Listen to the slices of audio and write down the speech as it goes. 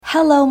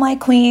Hello, my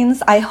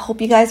queens. I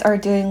hope you guys are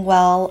doing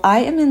well. I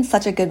am in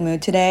such a good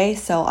mood today,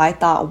 so I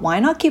thought, why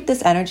not keep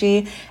this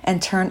energy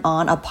and turn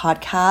on a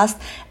podcast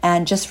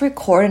and just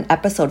record an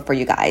episode for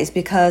you guys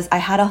because I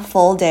had a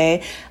full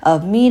day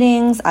of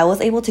meetings. I was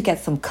able to get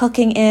some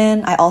cooking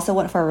in. I also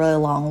went for a really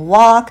long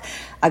walk.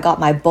 I got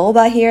my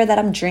boba here that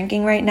I'm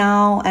drinking right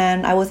now,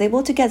 and I was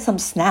able to get some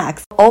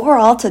snacks.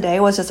 Overall,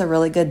 today was just a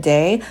really good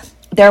day.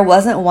 There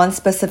wasn't one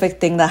specific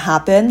thing that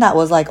happened that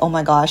was like, oh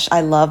my gosh,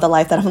 I love the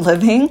life that I'm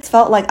living. It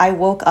felt like I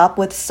woke up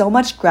with so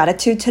much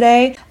gratitude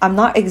today. I'm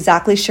not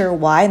exactly sure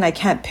why, and I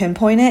can't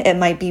pinpoint it. It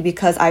might be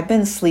because I've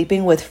been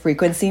sleeping with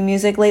frequency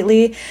music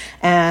lately,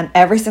 and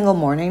every single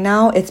morning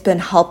now, it's been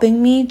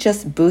helping me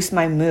just boost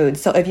my mood.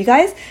 So if you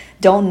guys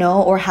don't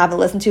know or haven't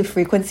listened to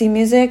frequency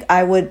music,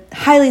 I would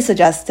highly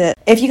suggest it.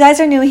 If you guys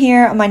are new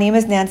here, my name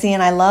is Nancy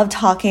and I love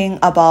talking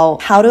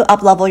about how to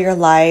up-level your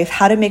life,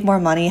 how to make more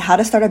money, how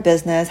to start a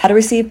business, how to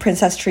receive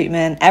princess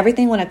treatment,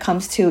 everything when it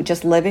comes to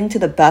just living to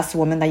the best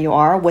woman that you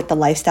are with the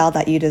lifestyle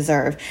that you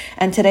deserve.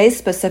 And today's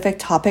specific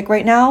topic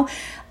right now,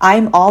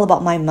 I'm all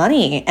about my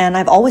money and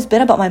I've always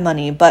been about my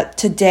money. But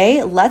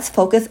today, let's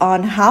focus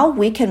on how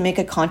we can make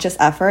a conscious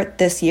effort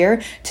this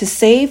year to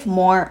save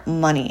more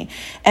money.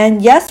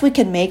 And yes, we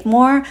can make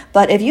more,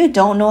 but if you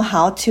don't know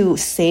how to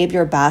save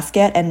your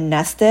basket and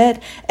nest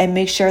it and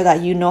make sure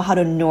that you know how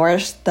to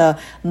nourish the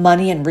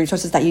money and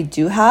resources that you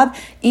do have,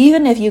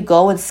 even if you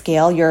go and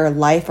scale your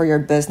life or your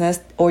business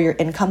or your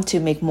income to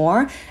make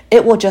more,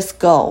 it will just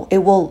go. It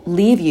will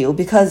leave you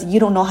because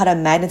you don't know how to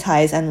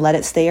magnetize and let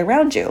it stay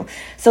around you.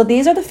 So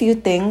these are the few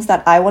things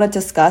that I want to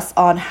discuss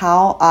on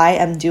how I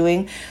am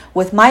doing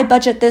with my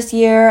budget this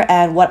year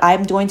and what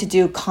I'm going to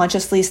do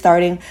consciously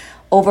starting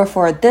over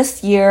for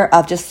this year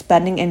of just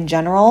spending in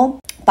general.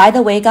 By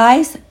the way,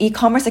 guys,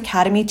 E-commerce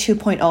Academy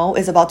 2.0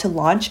 is about to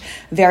launch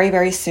very,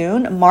 very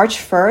soon, March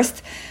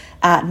 1st.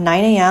 At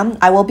 9 a.m.,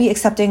 I will be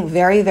accepting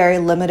very, very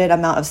limited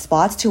amount of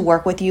spots to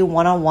work with you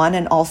one-on-one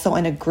and also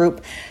in a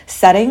group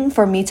setting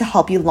for me to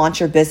help you launch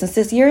your business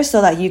this year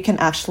so that you can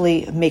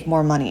actually make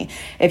more money.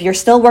 If you're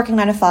still working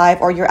 9 to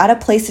 5 or you're at a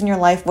place in your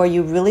life where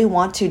you really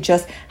want to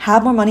just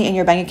have more money in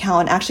your bank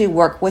account and actually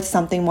work with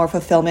something more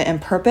fulfillment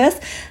and purpose,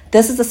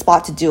 this is the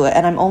spot to do it.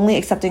 And I'm only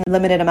accepting a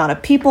limited amount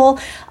of people.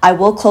 I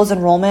will close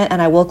enrollment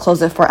and I will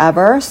close it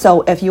forever.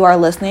 So if you are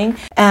listening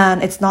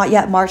and it's not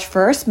yet March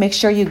 1st, make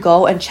sure you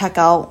go and check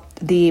out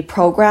the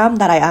program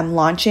that I am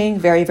launching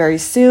very, very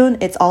soon.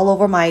 It's all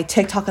over my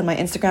TikTok and my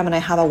Instagram, and I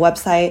have a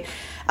website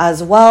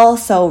as well.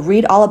 So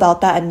read all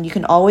about that, and you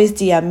can always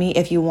DM me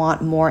if you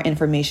want more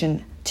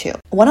information too.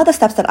 One of the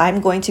steps that I'm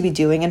going to be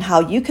doing and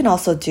how you can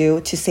also do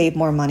to save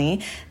more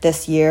money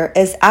this year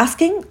is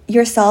asking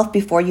yourself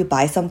before you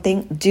buy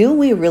something, do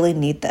we really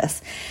need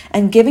this?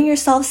 And giving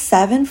yourself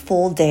 7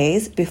 full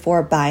days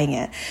before buying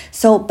it.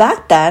 So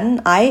back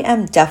then, I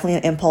am definitely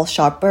an impulse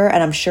shopper,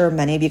 and I'm sure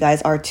many of you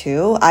guys are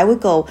too. I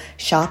would go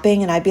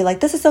shopping and I'd be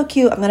like, this is so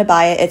cute, I'm going to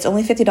buy it. It's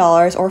only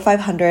 $50 or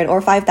 $500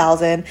 or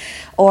 $5,000.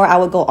 Or I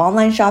would go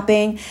online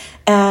shopping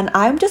and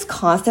I'm just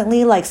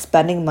constantly like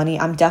spending money.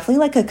 I'm definitely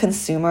like a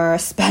consumer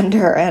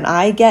spender, and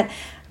I get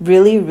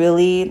really,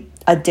 really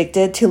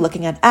addicted to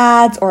looking at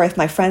ads, or if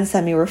my friends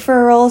send me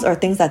referrals or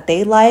things that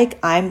they like,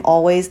 I'm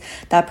always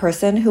that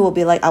person who will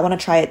be like, I want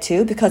to try it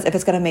too, because if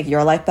it's going to make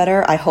your life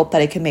better, I hope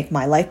that it can make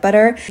my life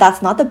better.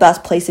 That's not the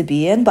best place to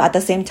be in, but at the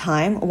same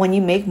time, when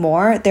you make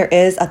more, there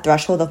is a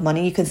threshold of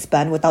money you can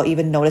spend without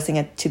even noticing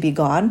it to be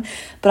gone.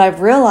 But I've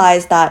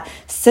realized that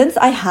since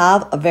I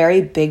have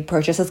very big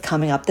purchases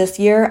coming up this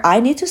year,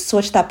 I need to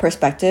switch that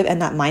perspective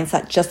and that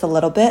mindset just a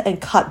little bit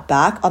and cut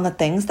back on the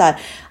things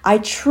that I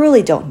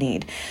truly don't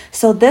need.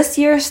 So this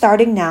year,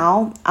 starting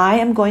now, I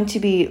am going to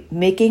be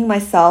making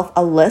myself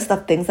a list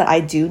of things that I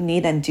do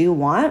need and do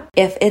want.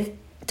 If it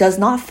does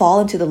not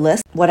fall into the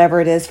list, whatever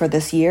it is for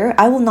this year,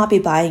 I will not be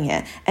buying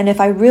it. And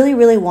if I really,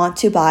 really want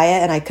to buy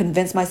it and I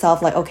convince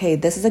myself like, okay,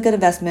 this is a good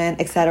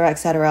investment,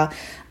 etc.,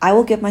 I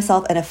will give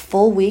myself in a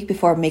full week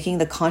before making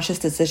the conscious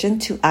decision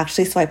to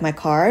actually swipe my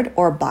card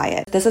or buy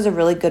it. This is a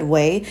really good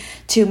way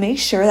to make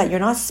sure that you're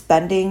not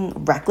spending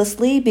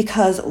recklessly,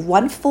 because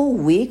 1 full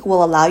week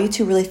will allow you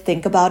to really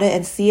think about it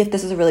and see if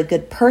this is a really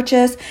good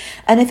purchase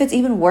and if it's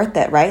even worth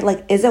it, right?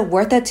 Like, is it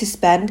worth it to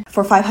spend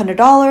for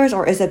 $500,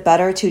 or is it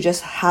better to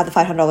just have the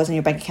 $500 in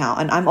your bank account?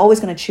 And I'm always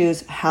going to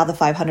choose have the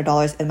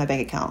 $500 in my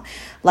bank account.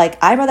 Like,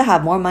 I'd rather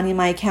have more money in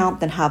my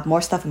account than have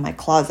more stuff in my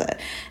closet.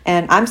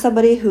 And I'm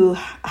somebody who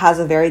has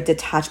a very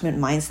detachment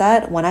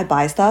mindset. When I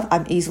buy stuff,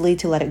 I'm easily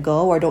to let it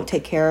go or don't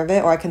take care of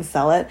it, or I can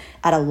sell it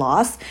at a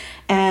loss.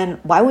 And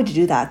why would you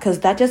do that?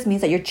 Because that just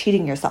means that you're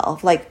cheating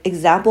yourself. Like,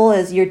 example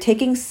is you're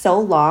taking so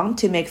long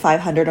to make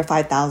 500 or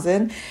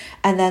 5,000,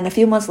 and then a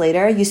few months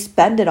later you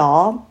spend it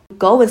all,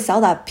 go and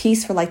sell that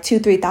piece for like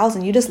 2,000,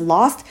 3,000. You just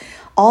lost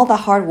all the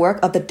hard work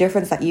of the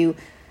difference that you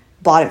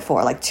bought it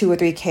for like 2 or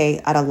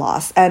 3K at a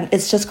loss. And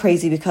it's just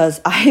crazy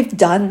because I've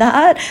done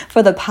that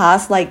for the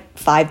past like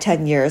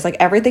 5-10 years. Like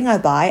everything I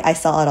buy, I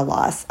sell at a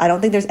loss. I don't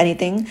think there's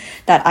anything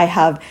that I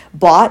have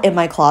bought in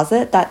my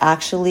closet that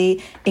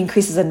actually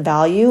increases in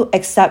value,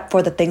 except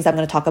for the things I'm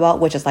going to talk about,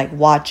 which is like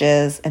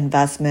watches,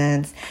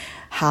 investments,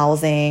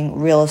 housing,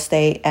 real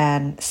estate,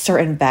 and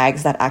certain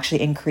bags that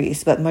actually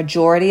increase. But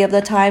majority of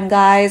the time,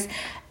 guys,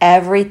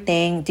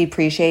 everything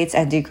depreciates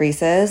and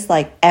decreases,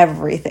 like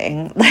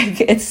everything. Like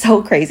it's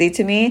so crazy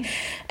to me.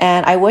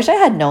 And I wish I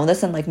had known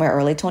this in like my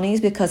early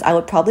 20s, because I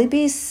would probably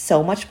be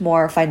so much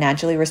more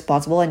financially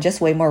responsible and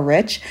just way more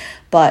rich.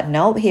 But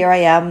no, here I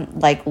am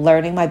like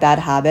learning my bad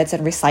habits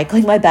and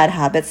recycling my bad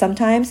habits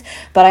sometimes.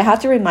 But I have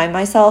to remind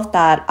myself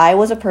that I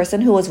was a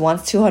person who was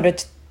once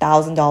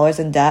 $200,000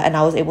 in debt, and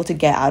I was able to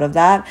get out of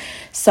that.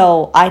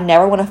 So I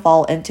never want to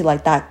fall into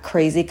like that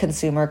crazy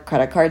consumer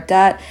credit card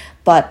debt.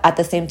 But at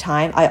the same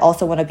time, I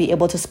also want to be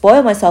able to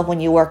spoil myself when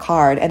you work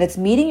hard. And it's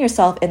meeting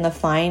yourself in the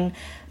fine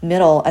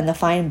middle and the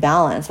fine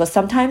balance. But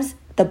sometimes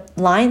the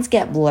lines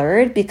get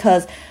blurred,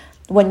 because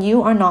when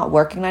you are not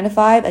working 9 to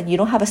 5 and you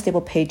don't have a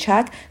stable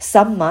paycheck,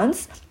 some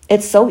months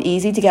it's so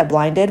easy to get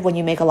blinded when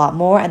you make a lot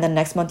more and then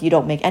next month you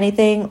don't make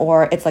anything,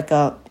 or it's like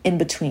a in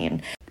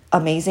between.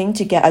 Amazing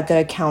to get a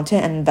good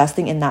accountant and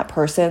investing in that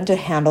person to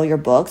handle your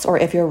books. Or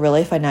if you're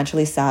really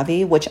financially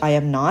savvy, which I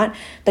am not,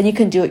 then you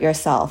can do it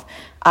yourself.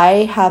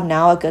 I have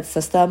now a good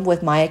system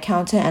with my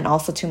accountant and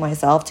also to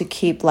myself to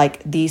keep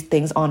like these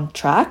things on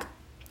track.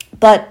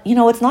 But you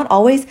know, it's not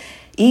always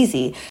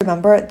easy.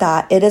 Remember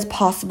that it is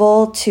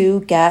possible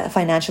to get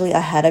financially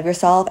ahead of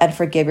yourself and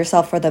forgive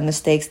yourself for the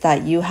mistakes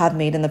that you have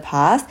made in the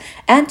past,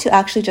 and to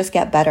actually just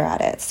get better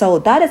at it. So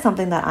that is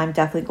something that I'm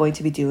definitely going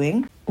to be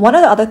doing. One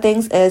of the other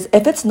things is,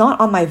 if it's not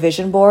on my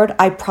vision board,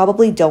 I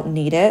probably don't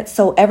need it.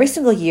 So every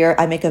single year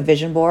I make a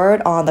vision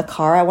board on the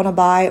car I want to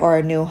buy, or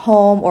a new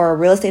home, or a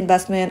real estate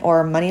investment,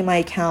 or money in my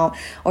account,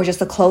 or just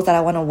the clothes that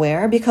I want to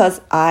wear,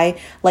 because I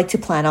like to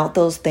plan out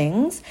those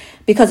things.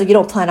 Because if you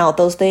don't plan out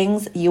those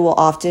things, you will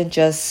often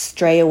just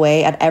stray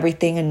away at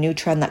everything, a new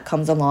trend that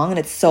comes along. And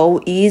it's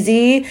so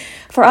easy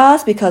for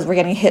us because we're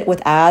getting hit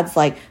with ads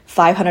like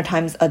 500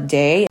 times a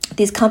day.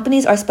 These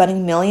companies are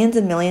spending millions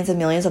and millions and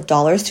millions of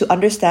dollars to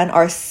understand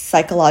our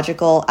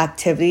psychological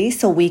activity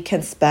so we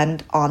can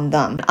spend on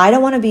them. I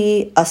don't want to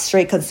be a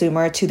straight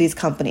consumer to these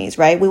companies,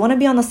 right? We want to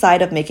be on the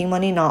side of making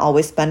money, not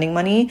always spending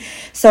money.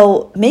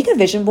 So make a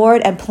vision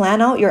board and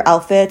plan out your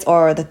outfits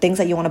or the things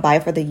that you want to buy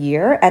for the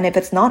year. And if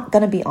it's not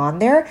going to be on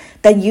there,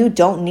 then you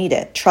don't need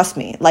it. Trust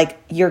me. Like,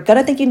 you're going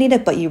to think you need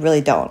it, but you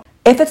really don't.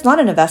 If it's not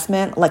an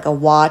investment, like a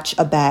watch,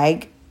 a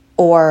bag,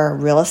 or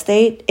real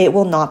estate, it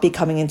will not be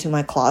coming into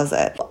my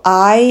closet.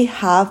 I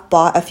have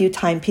bought a few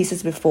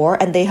timepieces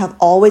before and they have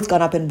always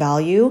gone up in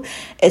value.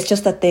 It's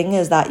just the thing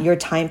is that your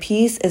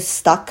timepiece is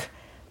stuck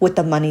with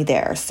the money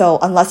there. So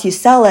unless you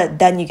sell it,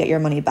 then you get your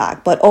money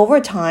back. But over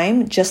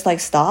time, just like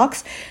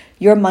stocks,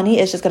 your money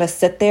is just going to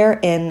sit there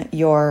in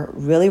your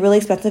really, really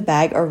expensive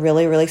bag or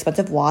really, really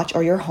expensive watch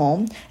or your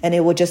home, and it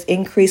will just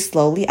increase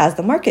slowly as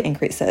the market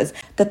increases.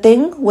 The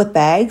thing with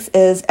bags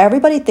is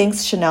everybody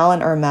thinks Chanel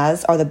and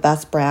Hermes are the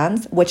best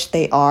brands, which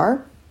they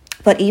are.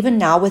 But even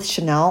now with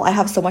Chanel, I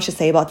have so much to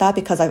say about that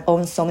because I've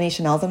owned so many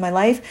Chanels in my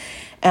life.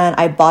 And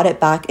I bought it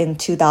back in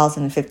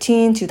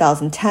 2015,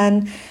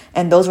 2010.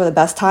 And those were the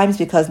best times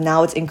because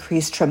now it's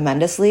increased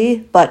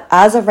tremendously. But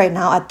as of right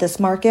now, at this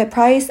market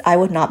price, I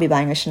would not be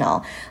buying a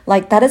Chanel.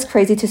 Like, that is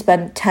crazy to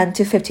spend 10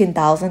 to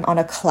 15,000 on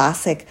a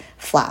classic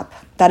flap.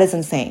 That is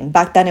insane.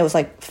 Back then, it was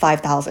like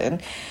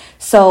 5,000.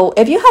 So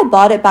if you had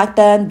bought it back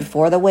then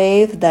before the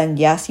wave, then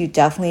yes, you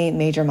definitely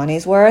made your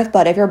money's worth.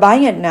 But if you're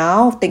buying it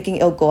now, thinking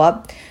it'll go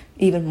up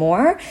even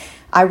more,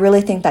 I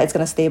really think that it's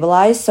going to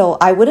stabilize. So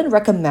I wouldn't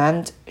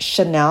recommend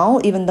Chanel,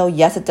 even though,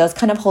 yes, it does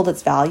kind of hold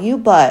its value,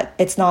 but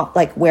it's not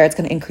like where it's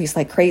going to increase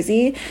like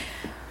crazy.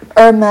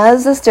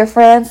 Hermes is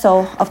different.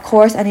 So, of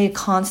course, any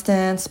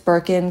Constance,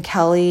 Birkin,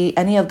 Kelly,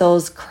 any of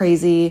those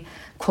crazy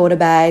quota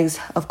bags,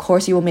 of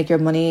course, you will make your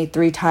money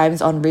 3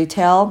 times on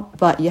retail,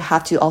 but you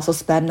have to also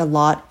spend a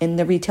lot in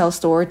the retail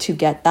store to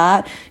get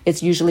that.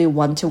 It's usually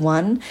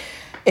 1-to-1.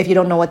 If you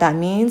don't know what that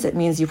means, it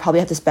means you probably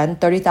have to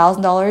spend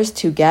 $30,000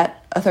 to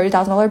get a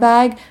 $30,000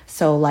 bag.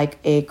 So like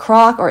a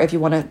Croc, or if you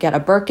want to get a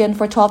Birkin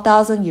for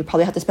 $12,000, you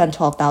probably have to spend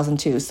 $12,000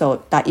 too.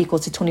 So that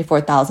equals to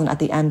 $24,000 at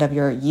the end of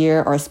your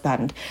year or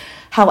spend.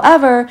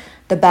 However,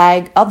 the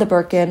bag of the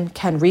Birkin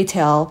can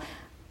retail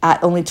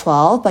at only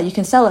 $12,000, but you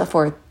can sell it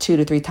for 2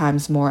 to 3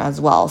 times more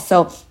as well.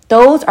 So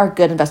those are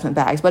good investment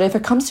bags. But if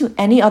it comes to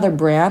any other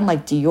brand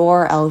like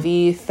Dior,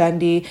 LV,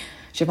 Fendi,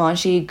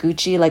 Givenchy,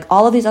 Gucci, like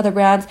all of these other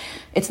brands,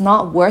 it's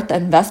not worth the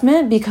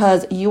investment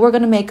because you are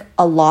going to make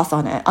a loss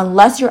on it.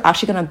 Unless you're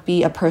actually going to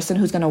be a person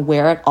who's going to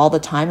wear it all the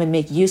time and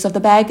make use of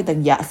the bag,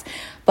 then yes.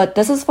 But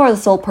this is for the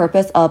sole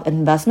purpose of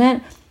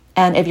investment.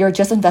 And if you're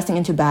just investing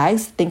into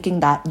bags,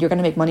 thinking that you're going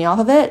to make money off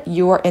of it,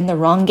 you are in the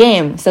wrong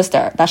game,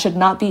 sister. That should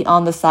not be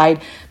on the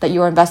side that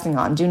you are investing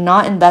on. Do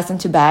not invest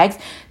into bags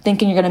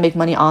thinking you're going to make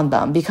money on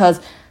them because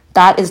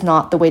that is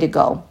not the way to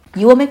go.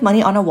 You will make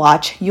money on a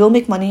watch, you will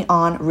make money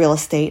on real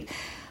estate.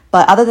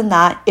 But other than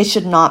that, it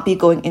should not be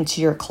going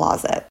into your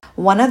closet.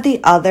 One of the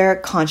other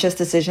conscious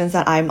decisions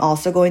that I'm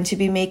also going to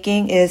be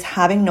making is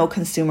having no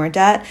consumer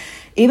debt.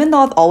 Even though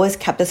I've always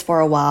kept this for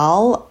a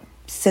while,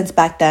 since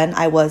back then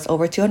I was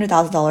over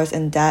 $200,000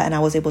 in debt and I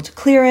was able to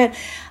clear it,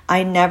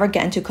 I never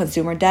get into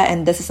consumer debt.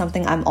 And this is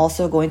something I'm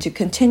also going to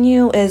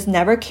continue, is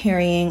never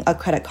carrying a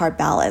credit card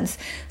balance.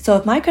 So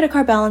if my credit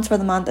card balance for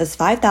the month is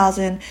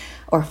 $5,000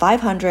 or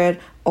 $500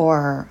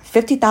 or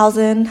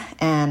 $50,000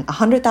 and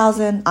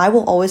 $100,000, I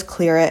will always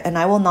clear it, and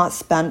I will not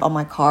spend on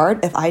my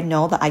card if I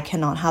know that I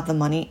cannot have the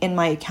money in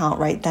my account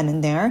right then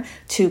and there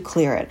to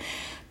clear it.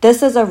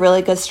 This is a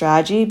really good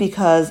strategy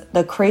because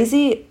the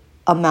crazy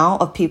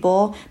amount of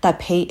people that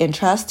pay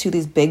interest to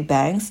these big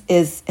banks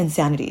is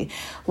insanity.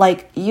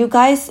 Like, you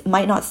guys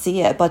might not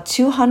see it, but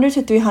 $200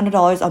 to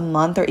 $300 a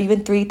month, or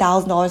even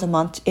 $3,000 a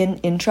month in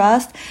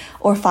interest,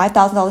 or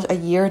 $5,000 a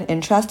year in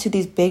interest to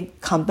these big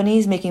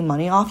companies making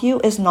money off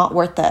you is not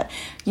worth it.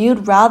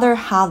 You'd rather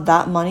have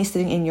that money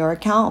sitting in your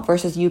account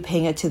versus you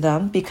paying it to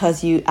them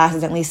because you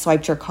accidentally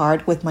swiped your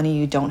card with money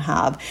you don't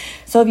have.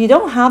 So if you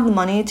don't have the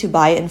money to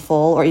buy it in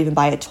full or even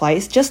buy it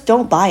twice, just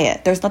don't buy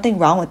it. There's nothing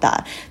wrong with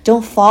that.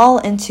 Don't fall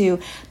into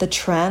the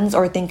trends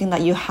or thinking that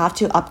you have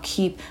to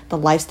upkeep the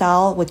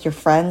lifestyle with your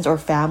friends or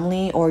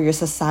family or your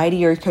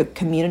society or your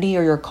community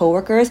or your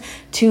coworkers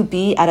to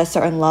be at a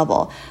certain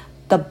level.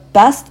 The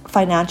best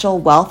financial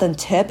wealth and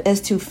tip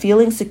is to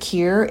feeling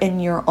secure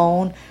in your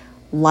own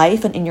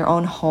life and in your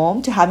own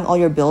home, to having all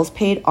your bills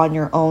paid on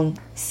your own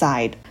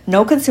side.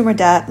 No consumer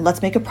debt.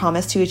 Let's make a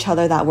promise to each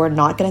other that we're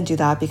not going to do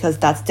that, because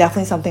that's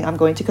definitely something I'm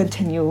going to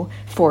continue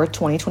for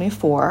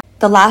 2024.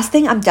 The last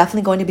thing I'm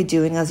definitely going to be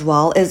doing as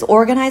well is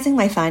organizing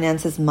my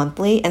finances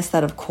monthly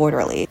instead of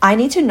quarterly. I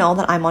need to know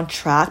that I'm on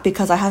track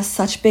because I have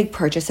such big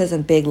purchases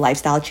and big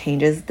lifestyle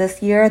changes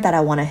this year that I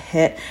want to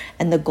hit,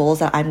 and the goals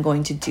that I'm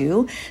going to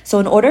do. So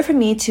in order for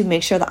me to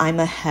make sure that I'm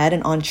ahead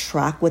and on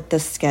track with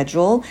this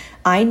schedule,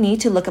 I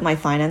need to look at my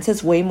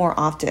finances way more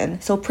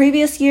often. So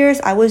previous years,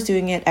 I was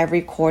doing it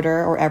every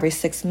quarter or every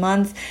 6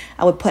 months.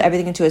 I would put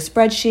everything into a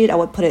spreadsheet. I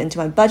would put it into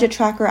my budget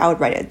tracker. I would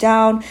write it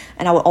down,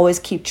 and I would always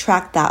keep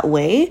track that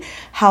way.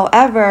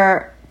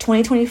 However,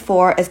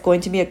 2024 is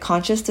going to be a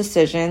conscious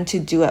decision to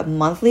do it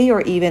monthly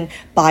or even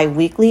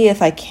bi-weekly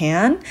if I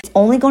can. It's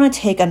only going to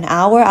take an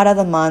hour out of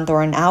the month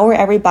or an hour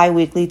every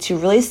bi-weekly to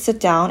really sit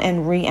down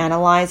and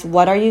reanalyze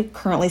what are you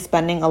currently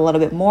spending a little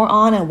bit more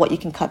on and what you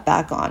can cut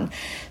back on.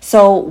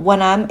 So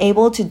when I'm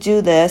able to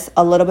do this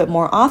a little bit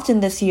more often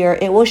this year,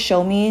 it will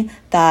show me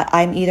that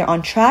I'm either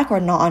on track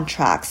or not on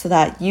track, so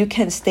that you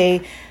can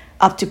stay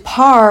up to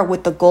par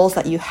with the goals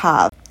that you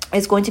have.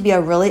 It's going to be a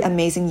really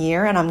amazing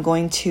year, and I'm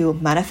going to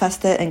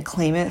manifest it and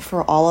claim it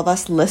for all of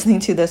us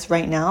listening to this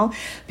right now,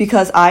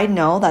 because I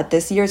know that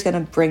this year is going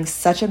to bring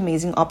such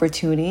amazing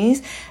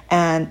opportunities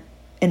and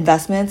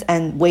investments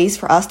and ways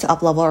for us to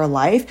uplevel our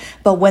life.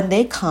 But when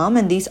they come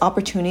and these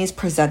opportunities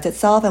present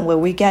itself, and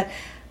when we get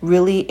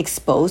really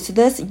exposed to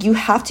this, you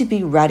have to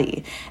be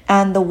ready.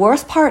 And the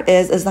worst part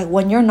is like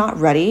when you're not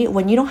ready,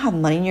 when you don't have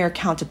money in your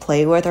account to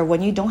play with, or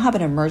when you don't have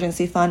an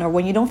emergency fund, or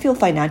when you don't feel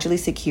financially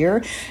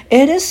secure,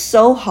 it is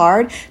so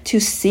hard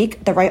to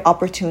seek the right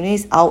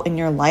opportunities out in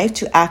your life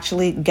to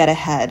actually get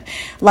ahead.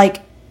 Like,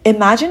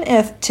 imagine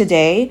if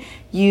today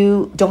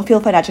you don't feel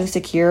financially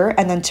secure,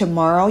 and then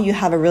tomorrow you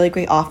have a really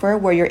great offer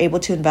where you're able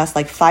to invest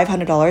like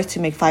 $500 to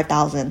make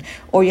 $5,000,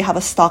 or you have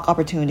a stock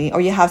opportunity,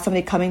 or you have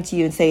somebody coming to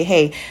you and say,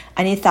 hey,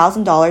 I need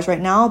 $1,000 right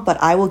now, but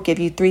I will give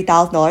you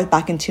 $3,000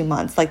 back in 2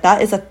 months. Like,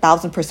 that is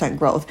 1,000%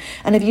 growth.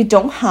 And if you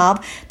don't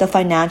have the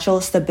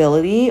financial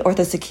stability or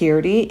the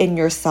security in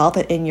yourself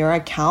and in your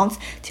accounts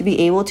to be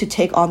able to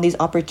take on these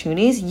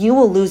opportunities, you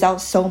will lose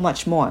out so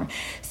much more.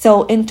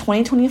 So in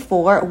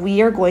 2024,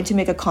 we are going to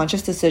make a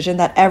conscious decision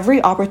that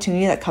every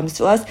opportunity that comes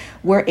to us,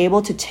 we're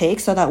able to take,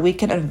 so that we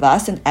can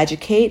invest and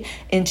educate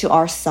into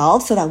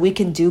ourselves so that we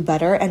can do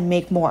better and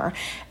make more.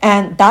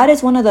 And that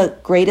is one of the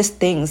greatest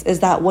things,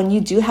 is that when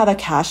you do have a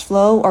cash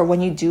flow, or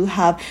when you do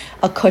have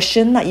a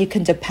cushion that you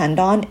can depend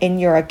on in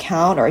your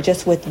account or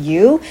just with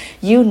you,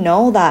 you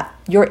know that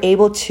you're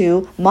able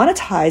to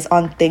monetize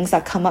on things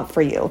that come up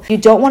for you. You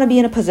don't want to be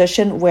in a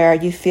position where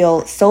you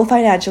feel so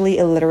financially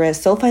illiterate,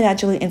 so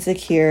financially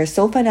insecure,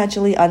 so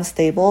financially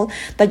unstable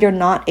that you're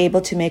not able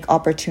to make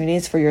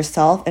opportunities for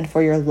yourself and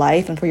for your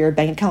life and for your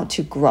bank account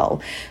to grow.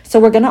 So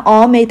we're going to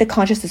all make the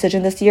conscious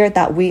decision this year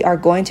that we are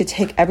going to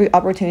take every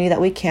opportunity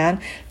that we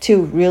can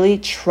to really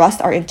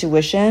trust our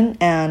intuition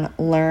and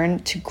learn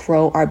to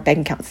grow our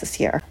bank accounts this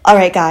year. All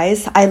right,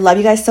 guys, I love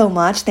you guys so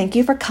much. Thank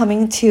you for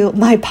coming to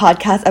my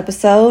podcast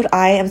episode.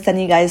 I am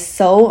sending you guys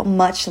so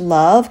much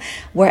love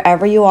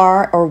wherever you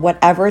are or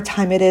whatever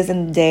time it is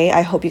in the day.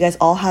 I hope you guys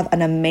all have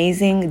an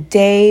amazing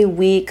day,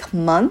 week,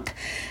 month.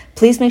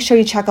 Please make sure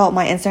you check out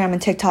my Instagram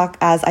and TikTok,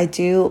 as I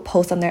do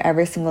post on there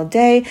every single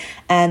day,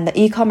 and the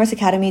E-commerce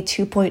Academy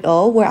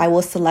 2.0, where I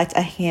will select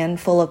a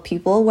handful of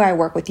people where I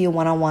work with you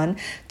one-on-one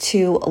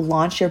to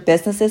launch your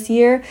business this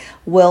year,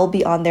 will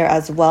be on there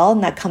as well,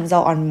 and that comes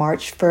out on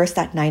March 1st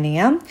at 9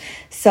 a.m.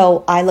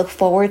 So I look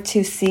forward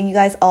to seeing you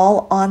guys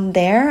all on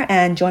there,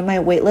 and join my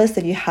waitlist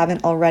if you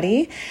haven't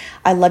already.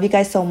 I love you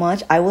guys so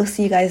much. I will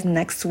see you guys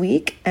next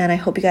week, and I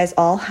hope you guys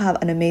all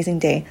have an amazing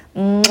day.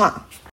 Mwah!